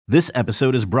This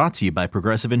episode is brought to you by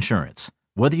Progressive Insurance.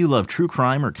 Whether you love true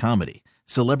crime or comedy,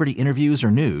 celebrity interviews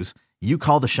or news, you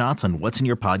call the shots on what's in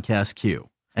your podcast queue.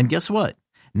 And guess what?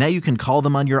 Now you can call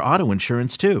them on your auto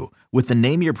insurance too with the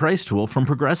Name Your Price tool from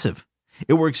Progressive.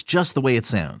 It works just the way it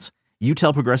sounds. You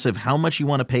tell Progressive how much you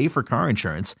want to pay for car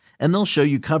insurance, and they'll show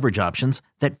you coverage options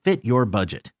that fit your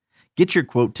budget. Get your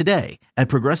quote today at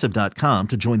Progressive.com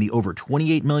to join the over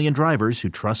 28 million drivers who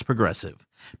trust Progressive.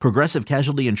 Progressive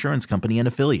Casualty Insurance Company and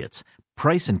Affiliates.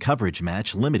 Price and coverage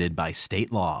match limited by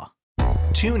state law.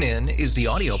 TuneIn is the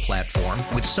audio platform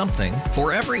with something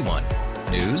for everyone.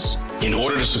 News. In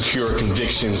order to secure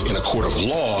convictions in a court of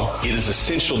law, it is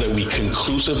essential that we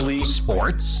conclusively.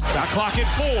 Sports. Shot clock at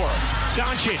 4.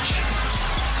 Doncic.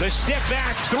 The step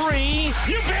back 3.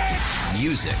 You bet.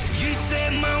 Music. You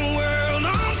set my world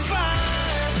on fire.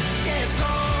 Yes,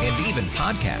 and even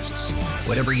podcasts.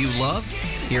 Whatever you love,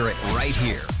 hear it right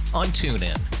here on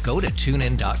TuneIn. Go to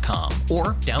TuneIn.com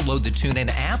or download the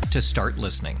TuneIn app to start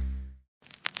listening.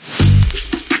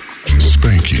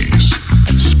 Spankies.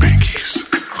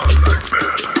 I like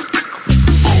that.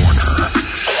 Corner.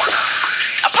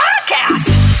 a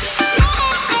podcast.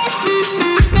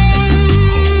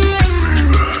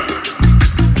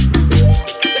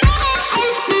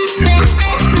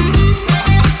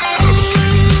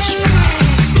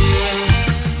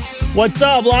 What's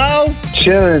up, Lauv?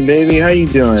 Chilling, baby. How you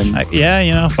doing?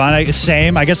 Yeah, fine.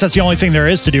 Same. I guess that's the only thing there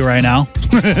is to do right now.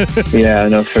 Yeah,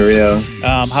 no, for real.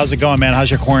 How's it going, man? How's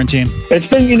your quarantine? It's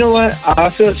been, you know what? I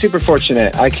feel super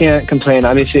fortunate. I can't complain.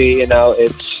 Obviously,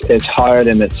 it's hard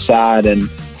and it's sad, and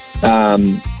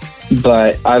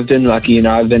but I've been lucky.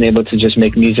 I've been able to just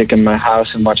make music in my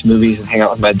house and watch movies and hang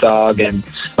out with my dog. And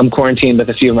I'm quarantined with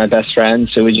a few of my best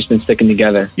friends, so we've just been sticking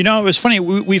together. It was funny.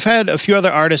 We've had a few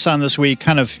other artists on this week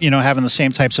kind of, having the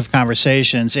same types of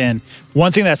conversations. And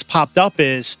one thing that's popped up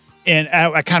is, and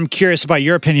I'm kind of curious about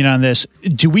your opinion on this,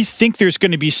 do we think there's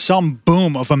going to be some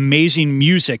boom of amazing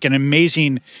music and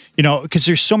amazing, because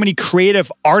there's so many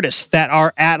creative artists that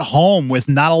are at home with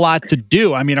not a lot to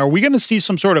do? I mean, are we going to see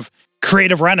some sort of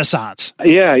creative renaissance?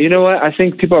 Yeah, you know what? I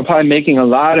think people are probably making a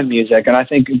lot of music, and I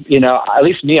think, at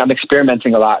least me, I'm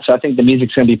experimenting a lot. So I think the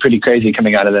music's going to be pretty crazy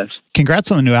coming out of this. Congrats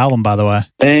on the new album, by the way.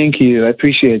 Thank you. I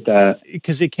appreciate that.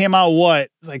 Because it came out,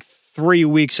 like 3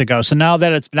 weeks ago. So now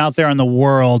that it's been out there in the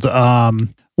world,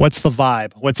 what's the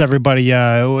vibe? What's everybody,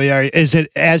 is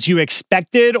it as you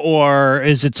expected, or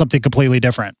is it something completely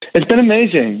different? It's been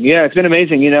amazing. Yeah, it's been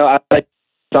amazing. I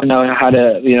don't know how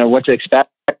to, what to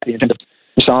expect in terms of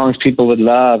songs people would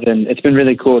love, and it's been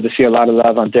really cool to see a lot of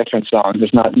love on different songs.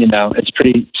 It's not, it's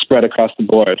pretty spread across the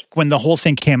board. When the whole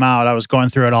thing came out, I was going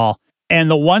through it all, and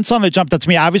the one song that jumped out to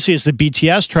me, obviously, is the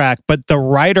BTS track, but the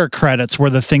writer credits were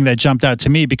the thing that jumped out to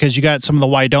me, because you got some of the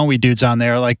Why Don't We dudes on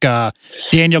there, like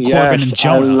Daniel, Corbyn, and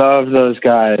Jonah. I love those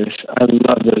guys.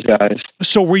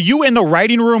 So were you in the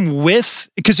writing room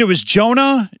because it was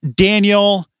Jonah,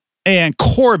 Daniel, and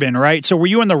Corbyn, right? So were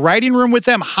you in the writing room with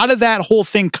them? How did that whole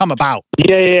thing come about?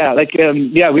 Yeah.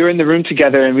 We were in the room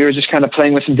together, and we were just kind of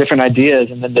playing with some different ideas.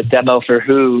 And then the demo for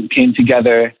Who came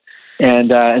together,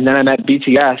 and then I met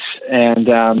BTS, and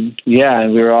and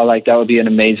we were all like, that would be an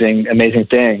amazing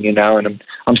thing, And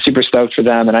I'm super stoked for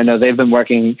them. And I know they've been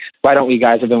working. Why Don't We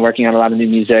guys have been working on a lot of new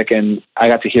music, and I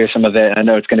got to hear some of it. And I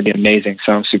know it's going to be amazing,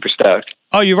 so I'm super stoked.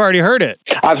 Oh, you've already heard it?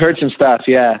 I've heard some stuff.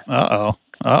 Yeah. Uh-oh.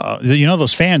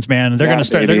 Those fans, man, they're gonna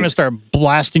start. Baby. They're gonna start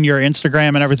blasting your Instagram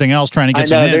and everything else, trying to get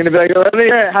some hits. They're gonna be like, "Let me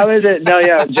hear it. How is it?" No,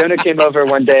 yeah. Jonah came over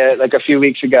one day, like a few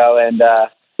weeks ago, and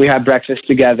we had breakfast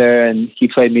together, and he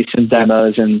played me some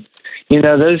demos, and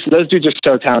those dudes are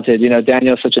so talented.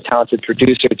 Daniel's such a talented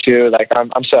producer too. Like,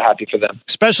 I'm so happy for them.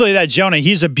 Especially that Jonah,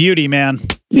 he's a beauty, man.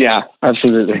 Yeah,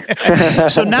 absolutely.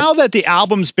 So now that the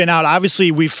album's been out, obviously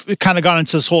we've kind of gone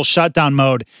into this whole shutdown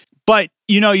mode. But,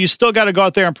 you still got to go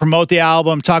out there and promote the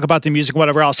album, talk about the music,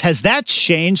 whatever else. Has that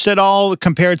changed at all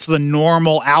compared to the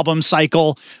normal album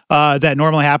cycle that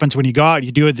normally happens when you go out,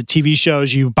 you do the TV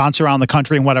shows, you bounce around the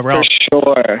country and whatever else? For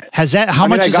sure. How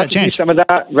much has that changed? I got to do some of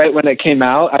that right when it came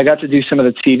out. I got to do some of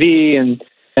the TV and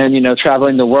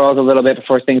traveling the world a little bit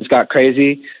before things got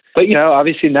crazy. But,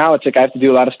 obviously now it's like I have to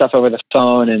do a lot of stuff over the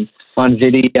phone and on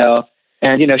video.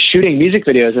 And, shooting music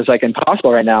videos is like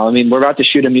impossible right now. I mean, we're about to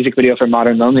shoot a music video for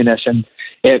Modern Loneliness, and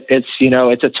the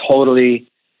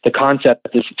concept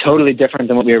is totally different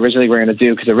than what we originally were going to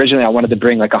do. Because originally I wanted to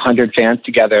bring like 100 fans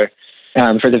together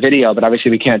for the video, but obviously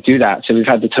we can't do that. So we've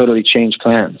had to totally change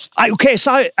plans.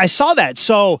 So I saw that.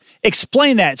 So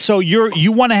explain that. So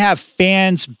you want to have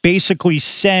fans basically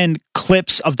send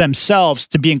clips of themselves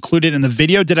to be included in the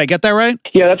video. Did I get that right?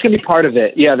 Yeah, that's going to be part of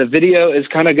it. Yeah, the video is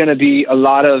kind of going to be a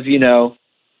lot of,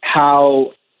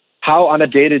 how how on a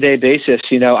day-to-day basis,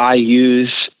 I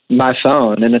use my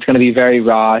phone, and it's going to be very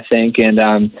raw, I think. And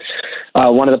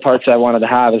one of the parts that I wanted to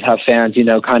have fans,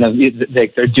 kind of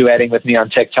they're duetting with me on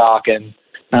TikTok and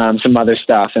some other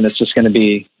stuff, and it's just going to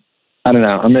be, I don't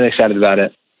know, I'm really excited about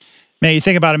it. Man, you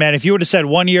think about it, man. If you would have said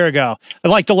 1 year ago,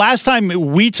 like the last time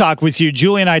we talked with you,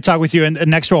 Julie and I talked with you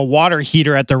next to a water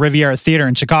heater at the Riviera Theater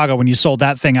in Chicago when you sold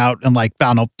that thing out in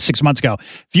 6 months ago.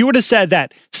 If you would have said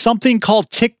that something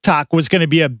called TikTok was going to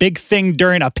be a big thing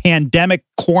during a pandemic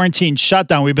quarantine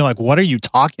shutdown, we'd be like, what are you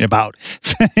talking about?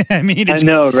 I mean, I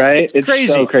know, right? It's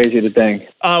crazy. So crazy to think.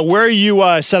 Where are you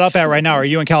set up at right now? Are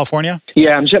you in California?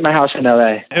 Yeah, I'm just at my house in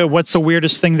LA. What's the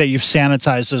weirdest thing that you've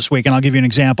sanitized this week? And I'll give you an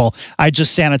example. I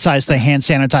just sanitized the hand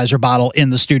sanitizer bottle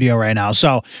in the studio right now.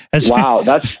 So wow,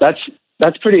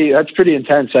 that's pretty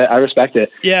intense. I respect it.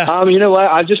 Yeah. You know what?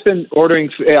 I've just been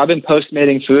I've been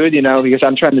Postmating food, because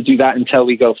I'm trying to do that until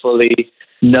we go fully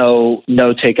no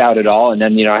takeout at all. And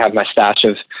then, I have my stash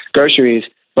of groceries.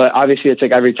 But obviously it's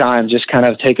like every time just kind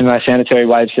of taking my sanitary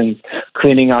wipes and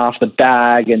cleaning off the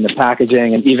bag and the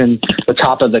packaging and even the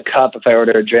top of the cup if I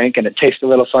order a drink, and it tastes a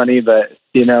little funny, but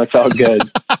it's all good.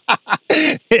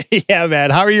 Yeah, man.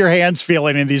 How are your hands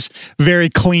feeling in these very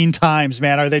clean times,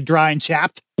 man? Are they dry and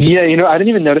chapped? Yeah, I didn't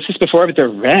even notice this before, but they're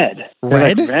red.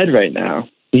 Red? They're red right now.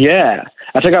 Yeah.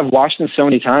 I think I've washed them so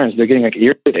many times, they're getting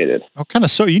irritated. What kind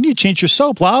of soap? You need to change your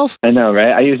soap, Lauv. I know,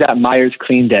 right? I use that Myers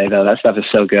Clean Day, though. That stuff is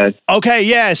so good. Okay,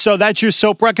 yeah. So that's your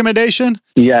soap recommendation?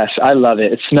 Yes, I love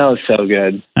it. It smells so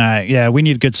good. All right, yeah. We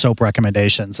need good soap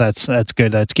recommendations. That's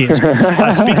good. That's key.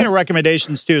 Speaking of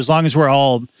recommendations, too, as long as we're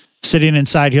all sitting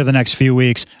inside here the next few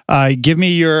weeks, give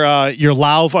me your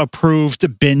Lauv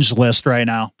approved binge list right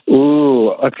now.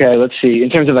 Ooh, okay. Let's see. In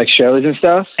terms of shows and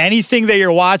stuff? Anything that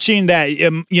you're watching that,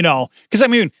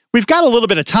 because we've got a little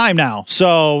bit of time now.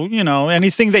 So,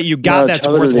 anything that you got that's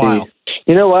totally worthwhile.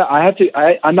 You know what? I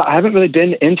haven't really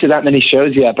been into that many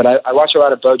shows yet, but I watch a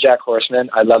lot of BoJack Horseman.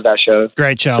 I love that show.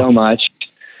 Great show. So much.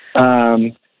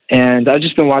 And I've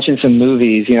just been watching some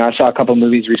movies. I saw a couple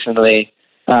movies recently.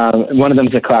 One of them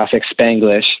is a classic,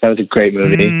 Spanglish. That was a great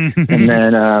movie. And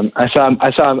then I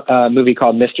saw a movie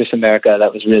called Mistress America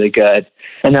that was really good.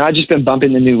 And then I've just been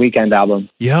bumping the new Weeknd album.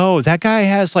 Yo, that guy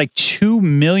has 2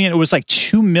 million. It was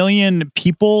 2 million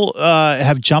people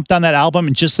have jumped on that album,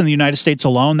 and just in the United States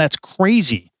alone, that's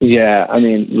crazy. Yeah,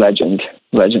 legend.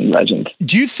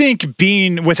 Do you think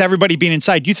with everybody being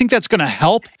inside, do you think that's going to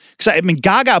help? Because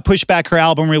Gaga pushed back her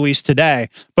album release today,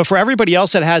 but for everybody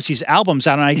else that has these albums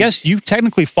out, and I guess you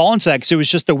technically fall into that because it was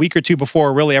just a week or two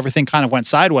before really everything kind of went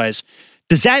sideways.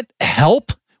 Does that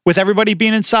help with everybody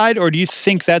being inside, or do you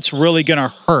think that's really going to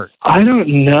hurt? I don't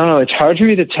know. It's hard for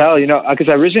me to tell, because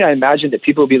originally I imagined that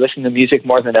people would be listening to music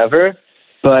more than ever.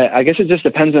 But I guess it just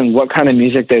depends on what kind of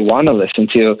music they want to listen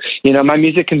to. My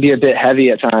music can be a bit heavy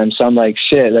at times. So I'm like,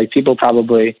 shit, people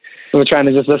probably were trying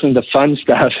to just listen to fun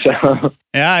stuff. So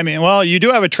yeah, well, you do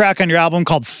have a track on your album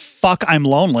called Fuck, I'm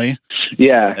Lonely.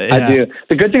 Yeah, I do.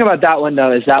 The good thing about that one,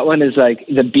 though, is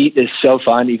the beat is so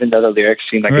fun, even though the lyrics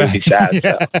seem like it would be sad.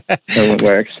 Yeah. So it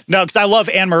works. No, because I love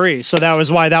Anne Marie. So that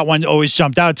was why that one always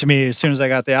jumped out to me as soon as I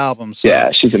got the album. So.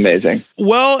 Yeah, she's amazing.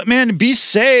 Well, man, be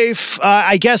safe.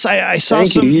 I guess I saw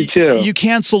you too. You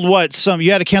canceled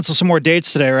you had to cancel some more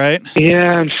dates today, right?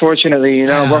 Yeah, unfortunately.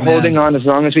 We're holding on as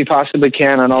long as we possibly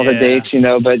can on all the dates,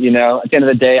 but, at the end of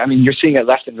the day, you're seeing it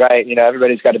left and right.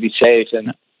 Everybody's got to be safe.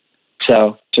 And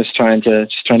so just trying to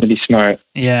be smart.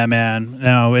 Yeah, man.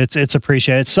 No, it's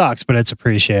appreciated. It sucks, but it's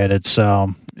appreciated. So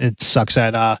it sucks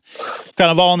that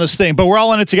kind of all in this thing, but we're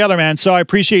all in it together, man. So I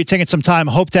appreciate you taking some time.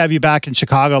 Hope to have you back in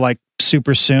Chicago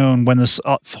super soon when this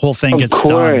whole thing gets done.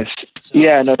 Of course. So.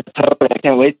 Yeah, no, totally. I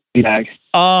can't wait to be back.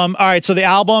 All right. So the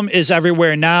album is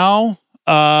everywhere now.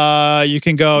 You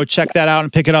can go check that out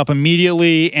and pick it up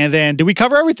immediately. And then, did we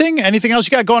cover everything? Anything else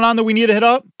you got going on that we need to hit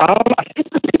up?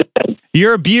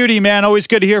 You're a beauty, man. Always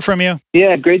good to hear from you.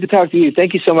 Yeah, great to talk to you.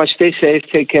 Thank you so much. Stay safe.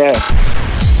 Take care.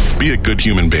 Be a good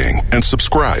human being and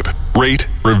subscribe, rate,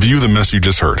 review the mess you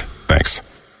just heard. Thanks.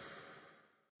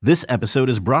 This episode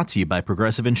is brought to you by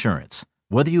Progressive Insurance.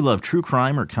 Whether you love true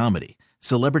crime or comedy,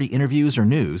 celebrity interviews or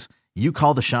news, you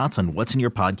call the shots on what's in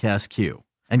your podcast queue.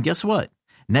 And guess what?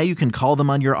 Now you can call them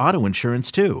on your auto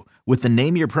insurance too with the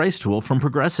Name Your Price tool from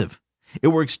Progressive. It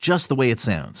works just the way it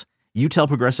sounds. You tell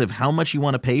Progressive how much you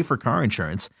want to pay for car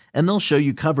insurance, and they'll show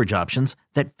you coverage options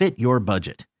that fit your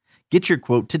budget. Get your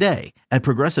quote today at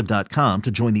Progressive.com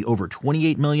to join the over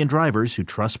 28 million drivers who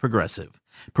trust Progressive.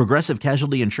 Progressive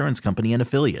Casualty Insurance Company and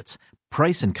Affiliates.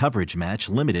 Price and coverage match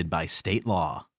limited by state law.